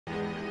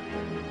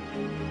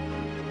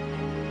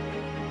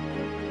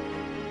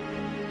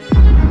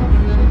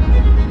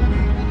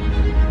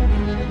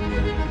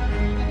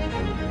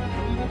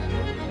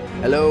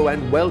Hello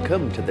and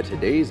welcome to the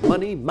Today's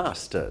Money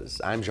Masters.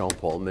 I'm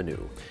Jean-Paul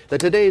Menu. The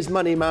Today's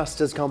Money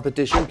Masters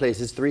competition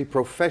places 3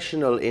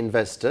 professional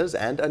investors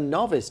and a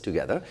novice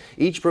together,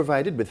 each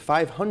provided with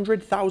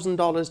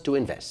 $500,000 to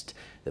invest.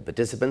 The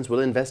participants will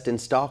invest in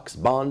stocks,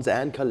 bonds,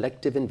 and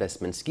collective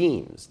investment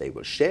schemes. They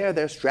will share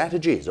their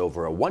strategies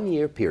over a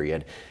 1-year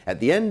period, at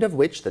the end of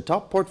which the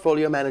top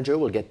portfolio manager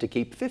will get to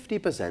keep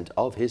 50%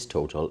 of his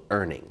total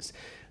earnings.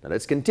 Now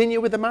let's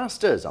continue with the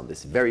masters on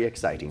this very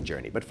exciting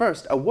journey. But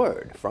first, a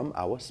word from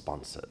our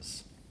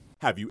sponsors.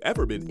 Have you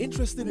ever been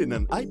interested in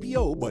an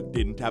IPO but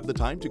didn't have the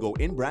time to go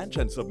in branch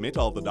and submit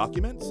all the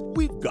documents?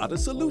 We've got a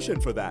solution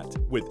for that.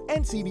 With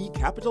NCB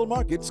Capital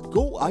Markets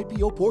Go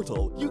IPO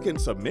portal, you can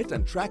submit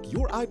and track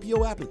your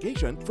IPO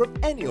application from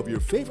any of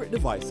your favorite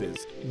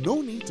devices.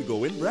 No need to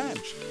go in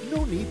branch.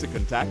 No need to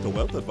contact a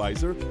wealth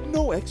advisor.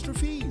 No extra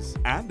fees.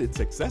 And it's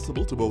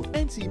accessible to both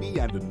NCB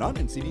and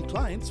non-NCB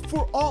clients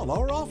for all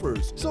our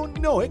offers. So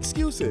no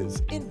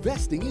excuses.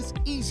 Investing is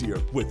easier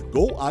with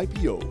Go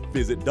IPO.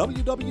 Visit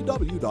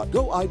www.goipo.jncb.com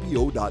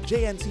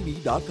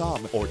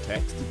or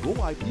text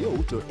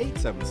GoIPO to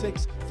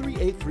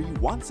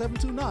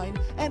 876-383-1729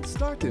 and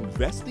start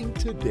investing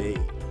today.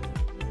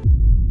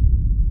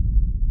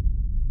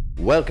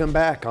 Welcome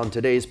back. On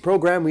today's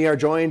program, we are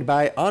joined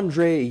by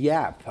Andre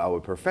Yapp, our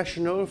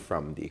professional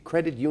from the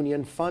Credit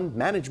Union Fund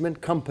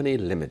Management Company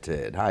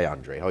Limited. Hi,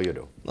 Andre. How you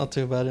doing? Not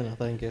too bad,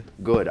 thank you.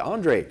 Good.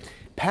 Andre,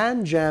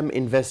 PanJam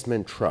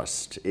Investment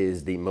Trust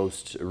is the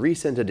most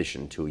recent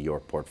addition to your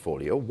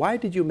portfolio. Why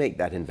did you make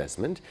that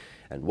investment,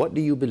 and what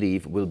do you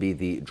believe will be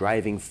the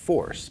driving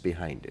force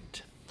behind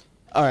it?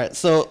 All right,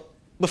 so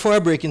before I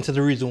break into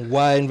the reason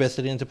why I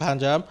invested into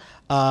PanJam,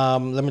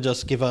 let me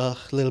just give a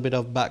little bit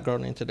of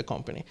background into the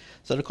company.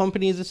 So the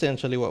company is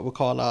essentially what we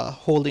call a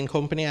holding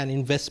company, an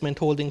investment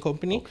holding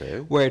company,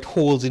 where it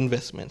holds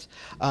investments.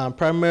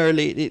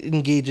 Primarily, it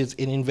engages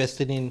in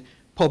investing in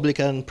public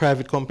and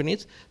private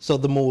companies. So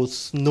the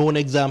most known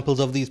examples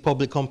of these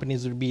public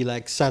companies would be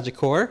like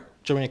Sagicor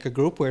Jamaica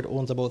Group, where it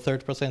owns about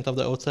 30% of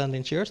the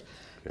outstanding shares,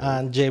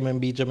 and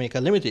JMB Jamaica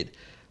Limited.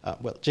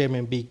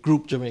 JMB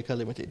Group Jamaica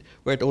Limited,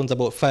 where it owns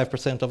about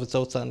 5% of its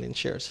outstanding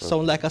shares.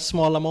 Sounds like a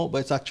small amount, but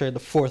it's actually the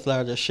 4th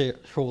largest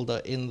shareholder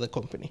in the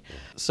company.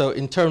 So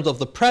in terms of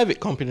the private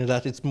company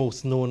that it's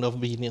most known of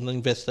being an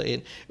investor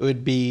in, it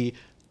would be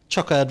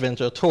Chukka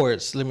Adventure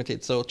Tours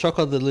Limited. So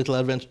Chukka, the little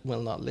adventure,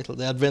 well, not little,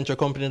 the adventure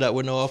company that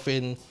we know of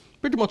in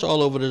pretty much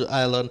all over the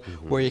island,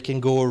 where you can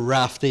go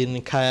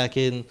rafting,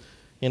 kayaking,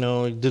 you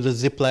know, do the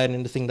zip line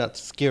and the thing that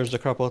scares the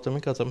crap out of me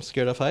because I'm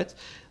scared of heights.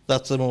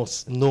 That's the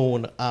most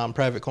known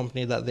private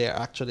company that they're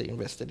actually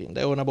invested in.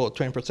 They own about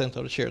 20%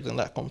 of the shares in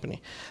that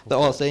company. They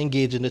also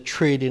engage in the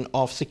trading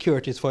of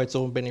securities for its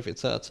own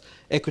benefits, that's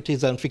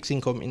equities and fixed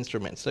income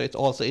instruments. So it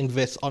also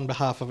invests on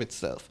behalf of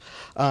itself.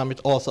 It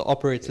also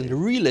operates in the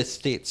real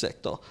estate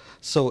sector.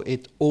 So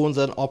it owns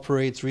and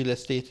operates real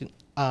estate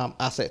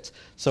assets.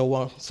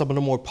 So some of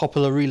the more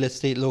popular real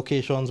estate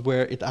locations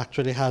where it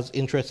actually has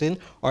interest in,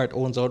 or it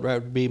owns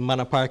outright, would be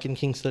Manor Park in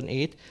Kingston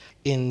 8.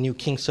 In New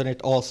Kingston, it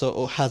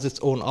also has its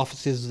own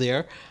offices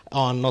there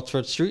on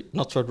Knutsford Street,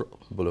 Knutsford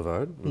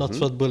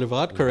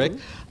Boulevard, correct.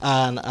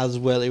 And as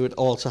well, it would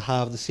also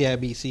have the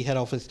CIBC head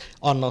office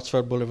on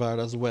Knutsford Boulevard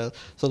as well.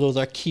 So those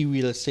are key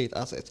real estate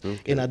assets.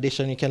 In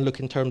addition, you can look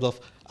in terms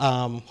of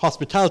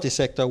hospitality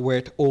sector, where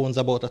it owns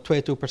about a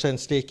 22%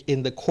 stake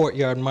in the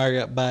Courtyard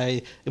Marriott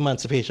by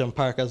Emancipation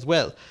Park as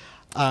well.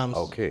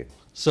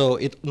 So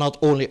it not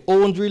only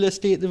owns real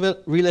estate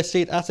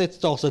assets,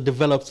 it also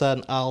develops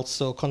and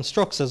also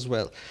constructs as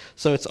well.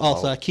 So it's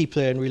also a key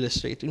player in real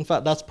estate. In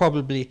fact, that's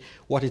probably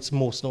what it's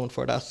most known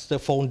for. That's the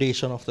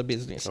foundation of the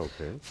business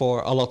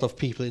for a lot of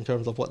people in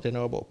terms of what they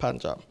know about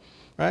PanJam,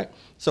 right?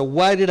 So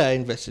why did I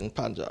invest in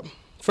PanJam?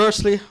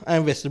 Firstly, I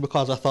invested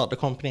because I thought the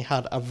company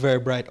had a very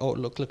bright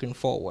outlook looking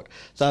forward.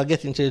 So I'll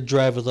get into the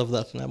drivers of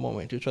that in a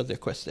moment, which was your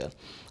question.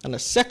 And the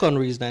second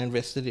reason I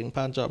invested in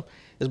PanJam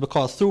is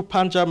because through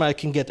PanJam, I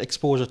can get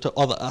exposure to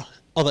other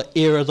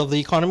areas of the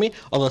economy,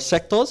 other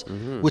sectors,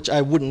 which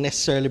I wouldn't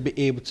necessarily be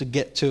able to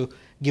get to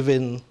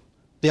given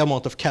the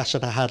amount of cash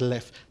that I had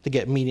left to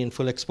get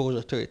meaningful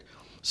exposure to it.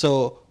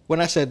 So when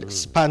I said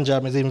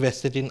PanJam is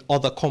invested in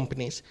other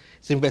companies,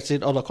 it's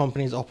invested in other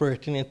companies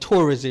operating in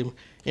tourism,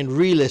 in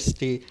real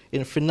estate,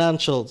 in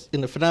financials,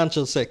 in the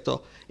financial sector,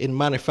 in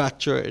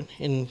manufacturing,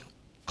 in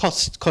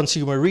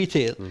consumer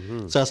retail.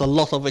 So there's a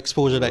lot of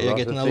exposure that you're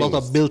getting, a lot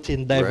of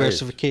built-in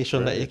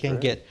diversification that you can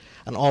get.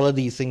 And all of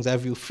these things I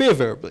view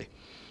favorably.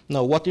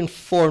 Now, what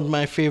informed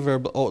my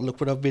favorable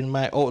outlook would have been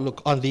my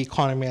outlook on the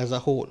economy as a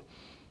whole.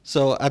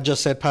 So I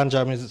just said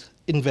PanJam is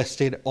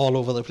invested all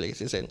over the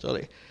place,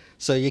 essentially.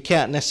 So you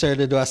can't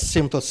necessarily do a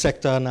simple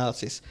sector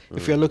analysis.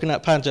 If you're looking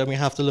at PanJam, you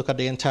have to look at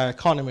the entire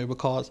economy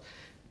because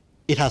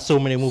it has so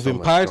many moving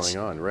parts.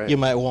 You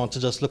might want to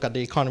just look at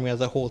the economy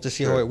as a whole to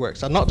see how it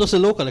works. And not just the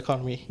local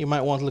economy, you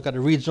might want to look at the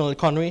regional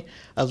economy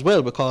as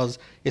well, because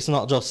it's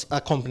not just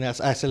a company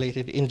that's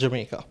isolated in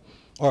Jamaica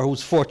or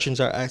whose fortunes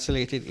are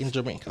isolated in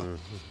Jamaica.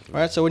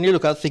 Right? So when you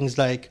look at things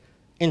like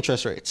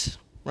interest rates,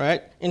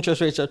 right?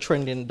 Interest rates are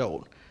trending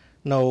down.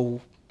 Now,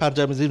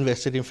 PanJam is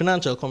invested in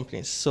financial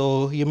companies.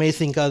 So you may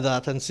think of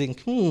that and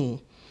think,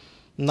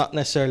 not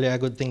necessarily a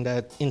good thing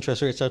that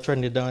interest rates are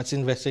trending down. It's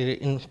invested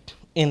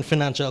in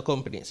financial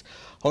companies.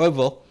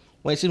 However,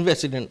 when it's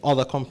invested in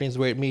other companies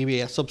where it may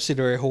be a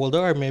subsidiary holder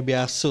or maybe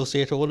an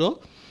associate holder,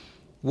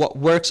 what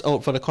works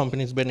out for the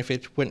company's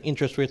benefit when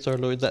interest rates are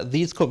low is that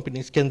these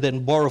companies can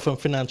then borrow from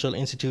financial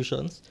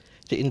institutions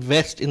to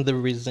invest in the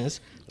business,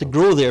 to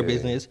grow their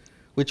business,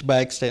 which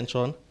by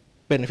extension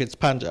benefits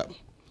PanJam.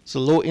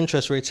 So low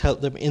interest rates help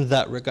them in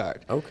that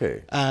regard.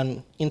 Okay.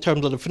 And in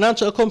terms of the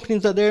financial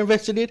companies that they're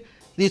invested in,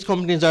 these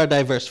companies are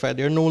diversified.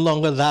 They're no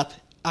longer that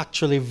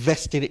actually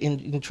vested in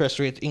interest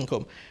rate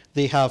income.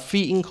 They have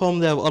fee income,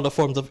 they have other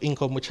forms of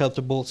income which help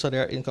to bolster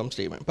their income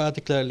statement,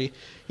 particularly,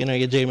 your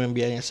JMMB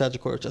and your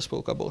Sagicor just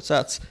spoke about.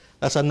 So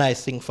that's a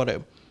nice thing for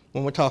them.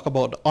 When we talk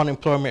about the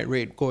unemployment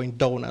rate going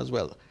down as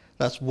well,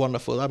 that's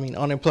wonderful. I mean,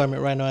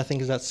 unemployment right now I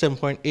think is at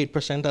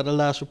 7.8% at the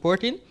last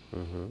reporting.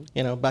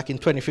 Back in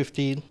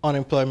 2015,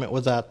 unemployment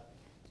was at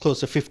close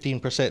to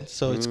 15%,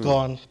 so it's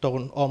gone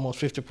down almost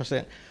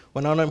 50%.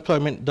 When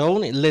unemployment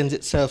down, it lends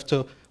itself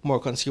to more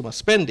consumer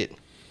spending,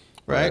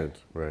 right?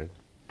 Right.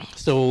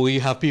 So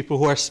you have people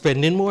who are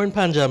spending more in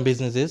PanJam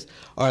businesses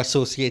or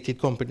associated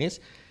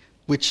companies,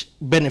 which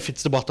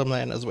benefits the bottom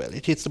line as well.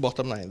 It hits the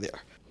bottom line there.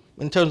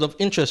 In terms of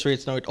interest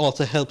rates now, it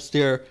also helps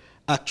their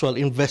actual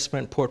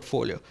investment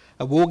portfolio.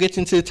 I won't get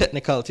into the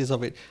technicalities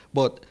of it,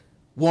 but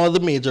one of the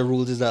major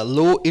rules is that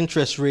low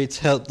interest rates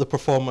help the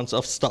performance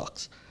of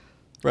stocks,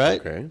 right?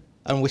 Okay.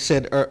 And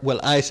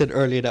I said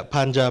earlier that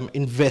PanJam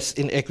invests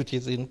in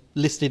equities, in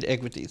listed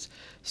equities.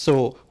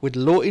 So with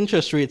low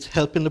interest rates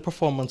helping the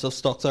performance of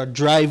stocks or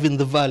driving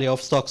the value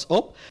of stocks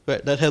up,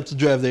 right, that helps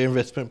drive their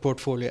investment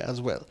portfolio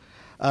as well.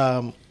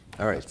 All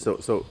right.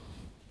 So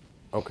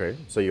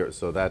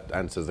that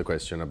answers the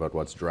question about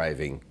what's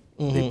driving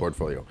the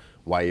portfolio.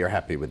 Why you're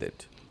happy with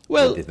it?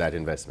 Well, with that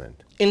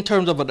investment. In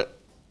terms of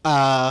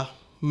a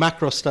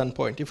macro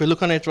standpoint, if we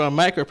look on it from a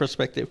micro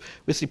perspective,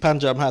 we see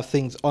PanJam have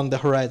things on the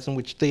horizon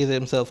which they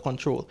themselves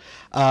control.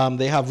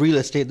 They have real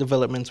estate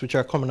developments which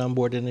are coming on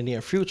board in the near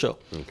future.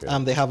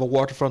 Okay. They have a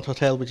waterfront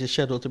hotel which is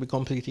scheduled to be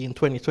completed in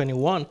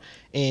 2021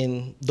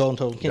 in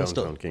downtown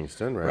Kingston. Downtown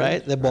Kingston,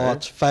 right? They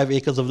bought 5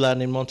 acres of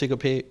land in Montego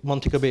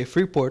Bay,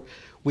 Freeport,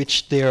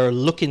 which they're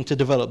looking to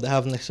develop. They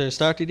haven't necessarily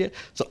started yet.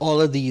 So all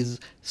of these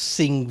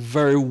sing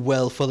very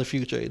well for the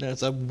future.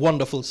 It's a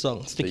wonderful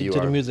song, sticking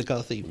to the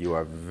musical theme. You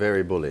are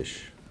very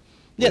bullish.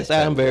 Yes, I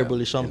am very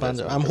bullish on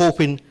PanJam. I'm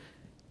hoping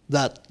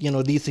that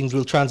these things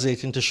will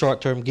translate into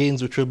short-term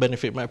gains, which will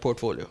benefit my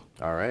portfolio.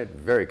 All right,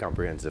 very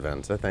comprehensive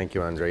answer. Thank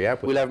you, Andre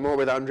Yapp. We'll have more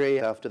with Andre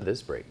after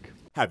this break.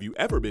 Have you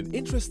ever been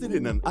interested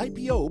in an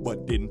IPO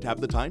but didn't have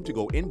the time to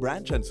go in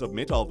branch and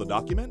submit all the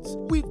documents?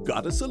 We've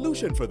got a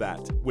solution for that.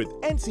 With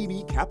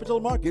NCB Capital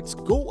Markets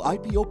Go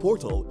IPO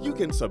portal, you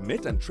can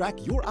submit and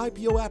track your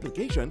IPO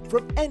application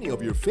from any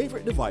of your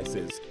favorite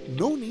devices.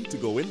 No need to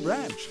go in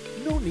branch.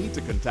 No need to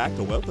contact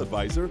a wealth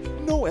advisor.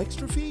 No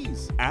extra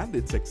fees. And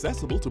it's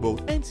accessible to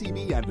both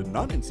NCB and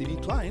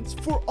non-NCB clients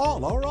for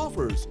all our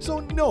offers. So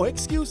no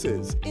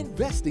excuses.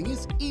 Investing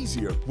is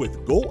easier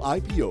with Go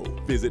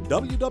IPO. Visit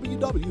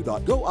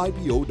www.goipo.jncb.com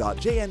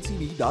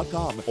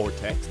or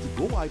text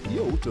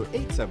GoIPO to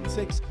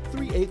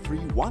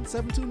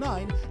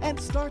 876-383-1729 and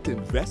start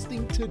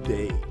investing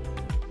today.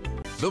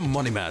 The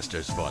Money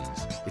Masters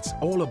Funds. It's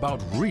all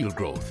about real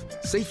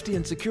growth, safety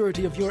and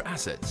security of your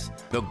assets.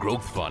 The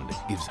Growth Fund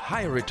gives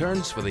higher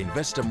returns for the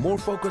investor more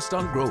focused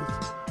on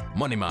growth.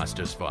 Money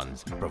Masters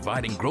Funds,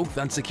 providing growth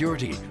and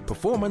security,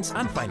 performance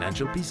and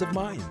financial peace of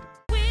mind.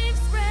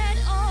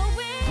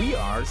 We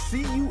are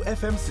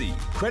CUFMC,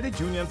 Credit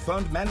Union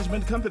Fund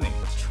Management Company.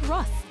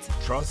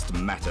 Trust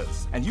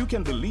matters, and you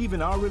can believe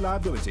in our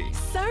reliability.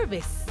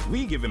 Service.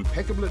 We give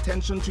impeccable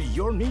attention to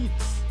your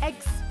needs.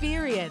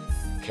 Experience.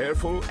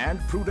 Careful and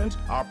prudent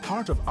are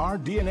part of our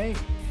DNA.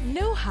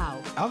 Know-how.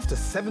 After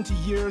 70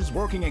 years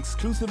working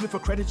exclusively for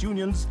credit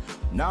unions,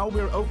 now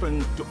we're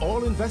open to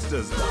all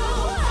investors.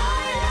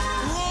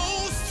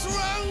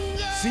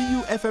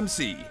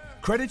 CUFMC,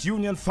 Credit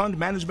Union Fund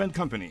Management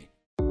Company.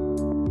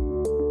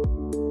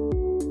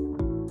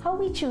 How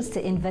we choose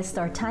to invest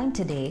our time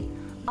today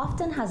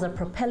often has a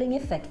propelling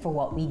effect for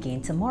what we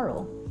gain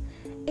tomorrow.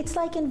 It's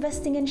like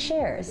investing in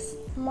shares.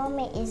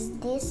 Mommy, is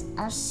this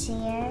a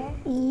share?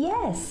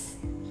 Yes.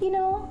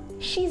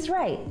 She's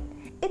right.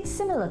 It's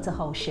similar to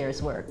how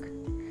shares work.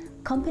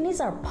 Companies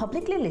are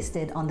publicly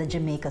listed on the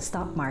Jamaica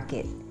stock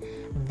market.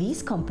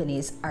 These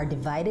companies are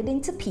divided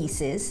into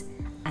pieces,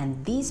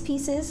 and these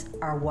pieces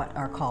are what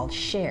are called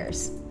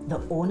shares.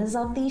 The owners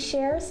of these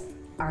shares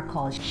are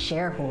called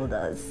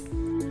shareholders.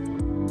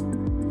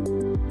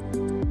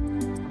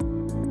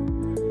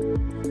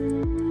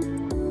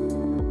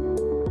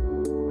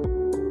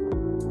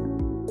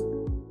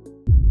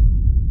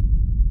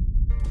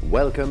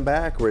 Welcome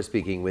back. We're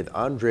speaking with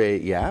Andre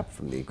Yapp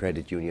from the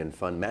Credit Union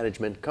Fund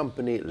Management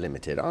Company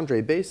Limited.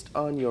 Andre, based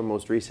on your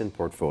most recent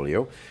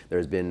portfolio,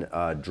 there's been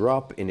a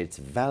drop in its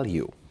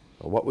value.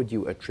 What would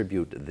you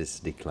attribute this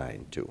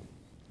decline to?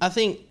 I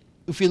think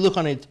if you look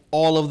on it,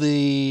 all of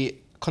the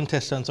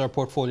contestants or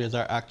portfolios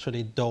are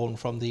actually down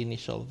from the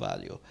initial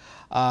value.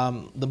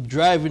 The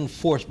driving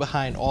force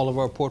behind all of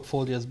our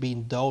portfolios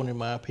being down, in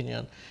my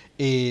opinion,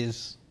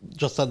 is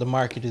just that the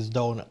market is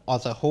down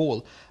as a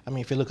whole. I mean,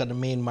 if you look at the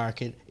main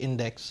market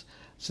index,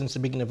 since the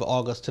beginning of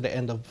August to the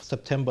end of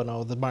September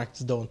now, the market's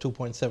down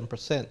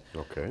 2.7%.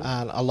 Okay.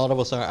 And a lot of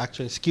us are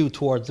actually skewed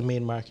towards the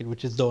main market,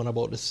 which is down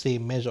about the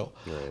same measure.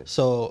 Right.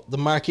 So the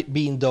market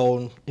being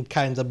down, it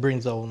kind of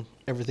brings down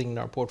everything in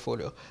our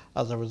portfolio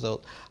as a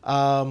result.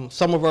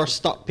 Some of our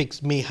stock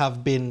picks may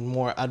have been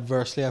more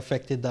adversely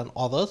affected than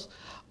others,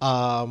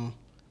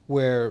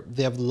 where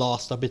they have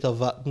lost a bit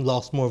of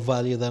lost more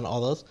value than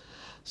others.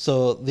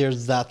 So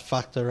there's that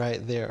factor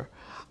right there.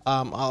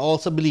 I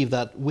also believe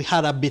that we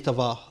had a bit of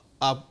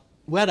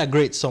we had a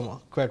great summer,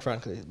 quite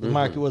frankly. The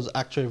market was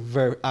actually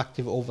very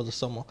active over the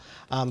summer.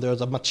 There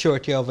was a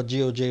maturity of a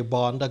GOJ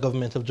bond, a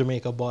Government of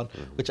Jamaica bond,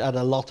 which added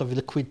a lot of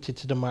liquidity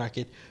to the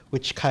market,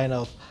 which kind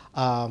of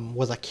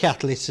was a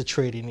catalyst to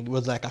trading. It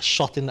was like a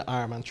shot in the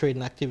arm, and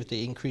trading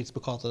activity increased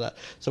because of that.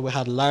 So we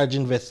had large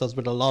investors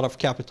with a lot of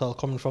capital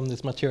coming from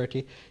this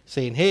maturity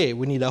saying, hey,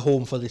 we need a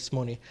home for this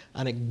money.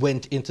 And it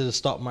went into the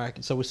stock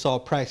market. So we saw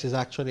prices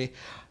actually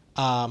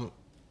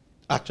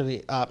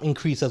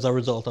increase as a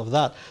result of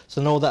that.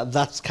 So now that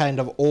that's kind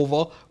of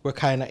over, we're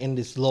kind of in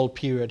this lull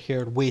period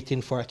here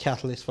waiting for a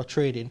catalyst for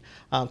trading.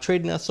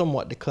 Trading has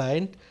somewhat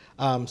declined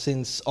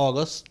since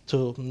August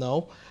to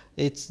now.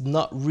 It's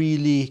not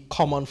really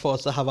common for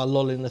us to have a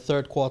lull in the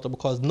third quarter,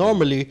 because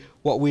normally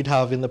what we'd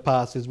have in the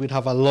past is we'd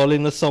have a lull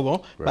in the summer.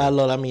 Right. By a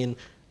lull, I mean,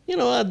 you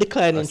know, a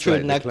decline in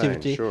trading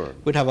activity. Sure.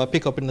 We'd have a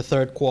pickup in the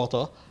third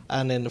quarter,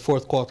 and then the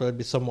fourth quarter would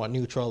be somewhat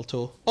neutral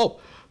to up.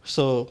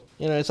 So,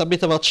 you know, it's a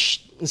bit of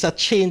it's a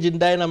change in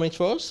dynamics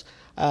for us,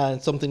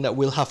 and something that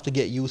we'll have to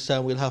get used to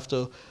and we'll have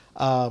to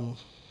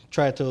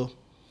try to,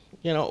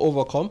 you know,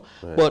 overcome.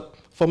 Right. But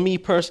for me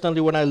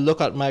personally, when I look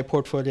at my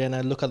portfolio and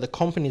I look at the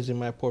companies in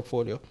my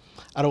portfolio,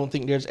 I don't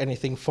think there's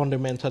anything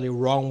fundamentally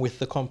wrong with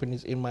the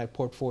companies in my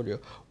portfolio,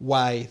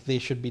 why they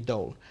should be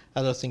down.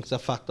 I don't think it's a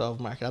factor of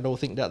market. I don't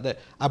think that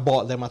I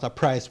bought them at a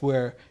price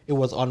where it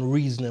was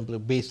unreasonable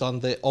based on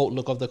the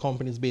outlook of the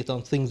companies, based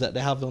on things that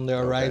they have on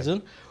their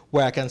horizon,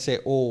 where I can say,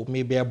 oh,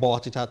 maybe I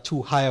bought it at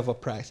too high of a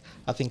price.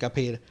 I think I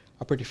paid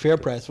a pretty fair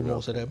price for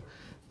most of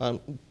them.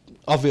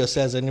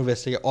 Obviously, as an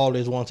investor, you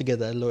always want to get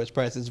the lowest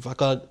prices. If I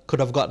could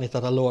have gotten it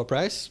at a lower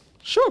price,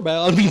 sure, by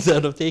all means,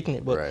 I'd have taken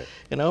it. But,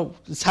 you know,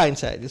 it's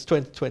hindsight. It's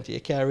 2020. You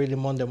can't really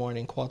Monday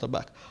morning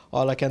quarterback.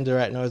 All I can do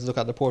right now is look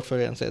at the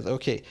portfolio and say,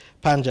 okay,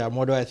 PanJam,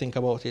 what do I think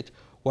about it?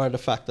 What are the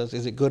factors?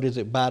 Is it good? Is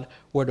it bad?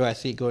 Where do I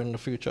see it going in the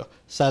future?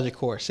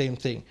 Sagicor, same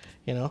thing.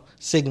 You know,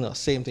 Signal,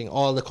 same thing.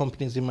 All the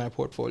companies in my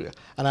portfolio.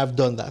 And I've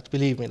done that.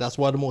 Believe me, that's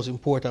one of the most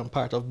important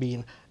part of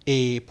being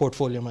a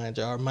portfolio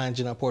manager or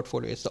managing a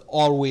portfolio. It's to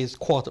always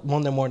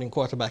Monday morning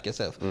quarterback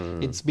yourself.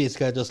 It's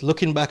basically just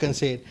looking back and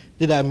saying,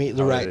 did I make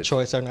the right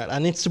choice or not?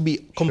 And it's to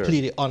be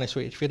completely honest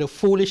with it. If you do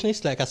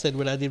foolishness, like I said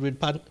when I did with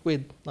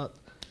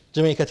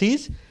Jamaica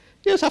Teas,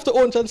 you just have to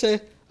own it and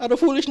say, out of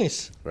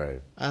foolishness.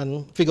 Right.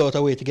 And figure out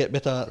a way to get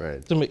better.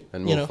 Right. To make,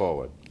 and move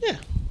forward. Yeah.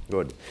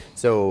 Good.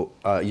 So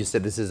you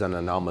said this is an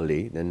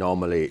anomaly, and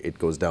normally it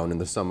goes down in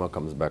the summer,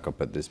 comes back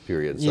up at this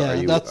period. So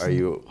are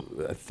you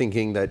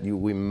thinking that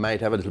we might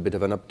have a little bit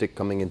of an uptick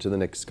coming into the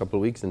next couple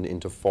of weeks and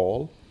into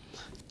fall?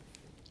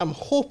 I'm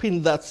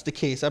hoping that's the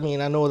case. I mean,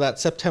 I know that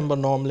September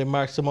normally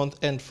marks the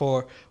month end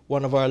for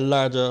one of our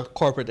larger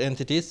corporate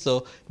entities,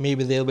 so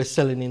maybe they'll be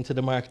selling into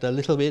the market a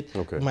little bit.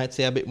 Okay. You might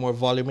see a bit more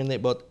volume in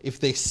it, but if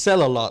they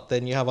sell a lot,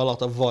 then you have a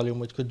lot of volume,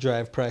 which could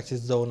drive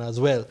prices down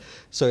as well.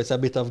 So it's a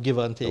bit of give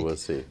and take. So we'll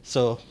see.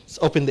 So it's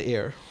up in the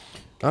air.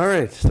 All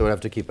right, so we'll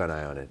have to keep an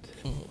eye on it.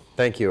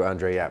 Thank you,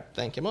 Andre Yapp.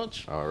 Thank you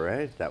much. All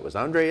right, that was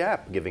Andre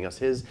Yapp giving us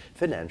his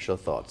financial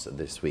thoughts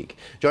this week.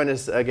 Join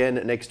us again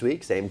next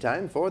week, same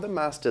time, for the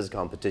Masters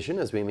competition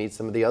as we meet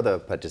some of the other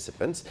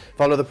participants.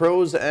 Follow the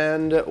pros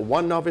and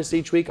one novice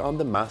each week on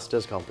the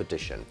Masters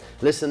competition.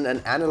 Listen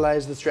and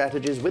analyze the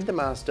strategies with the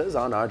Masters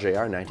on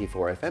RJR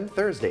 94 FM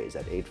Thursdays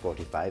at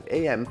 8:45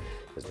 a.m.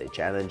 as they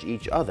challenge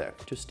each other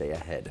to stay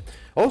ahead.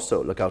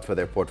 Also, look out for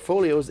their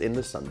portfolios in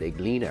the Sunday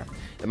Gleaner.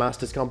 The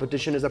Masters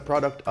competition is a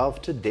product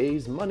of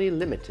Today's Money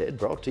Limited,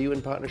 brought to you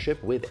in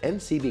partnership with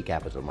NCB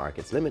Capital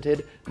Markets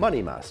Limited,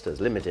 Money Masters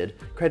Limited,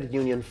 Credit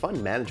Union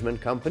Fund Management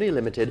Company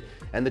Limited,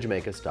 and the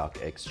Jamaica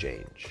Stock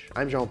Exchange.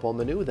 I'm Jean-Paul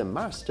Manu. The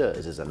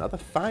Masters is another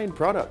fine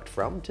product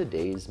from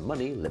Today's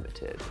Money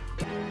Limited.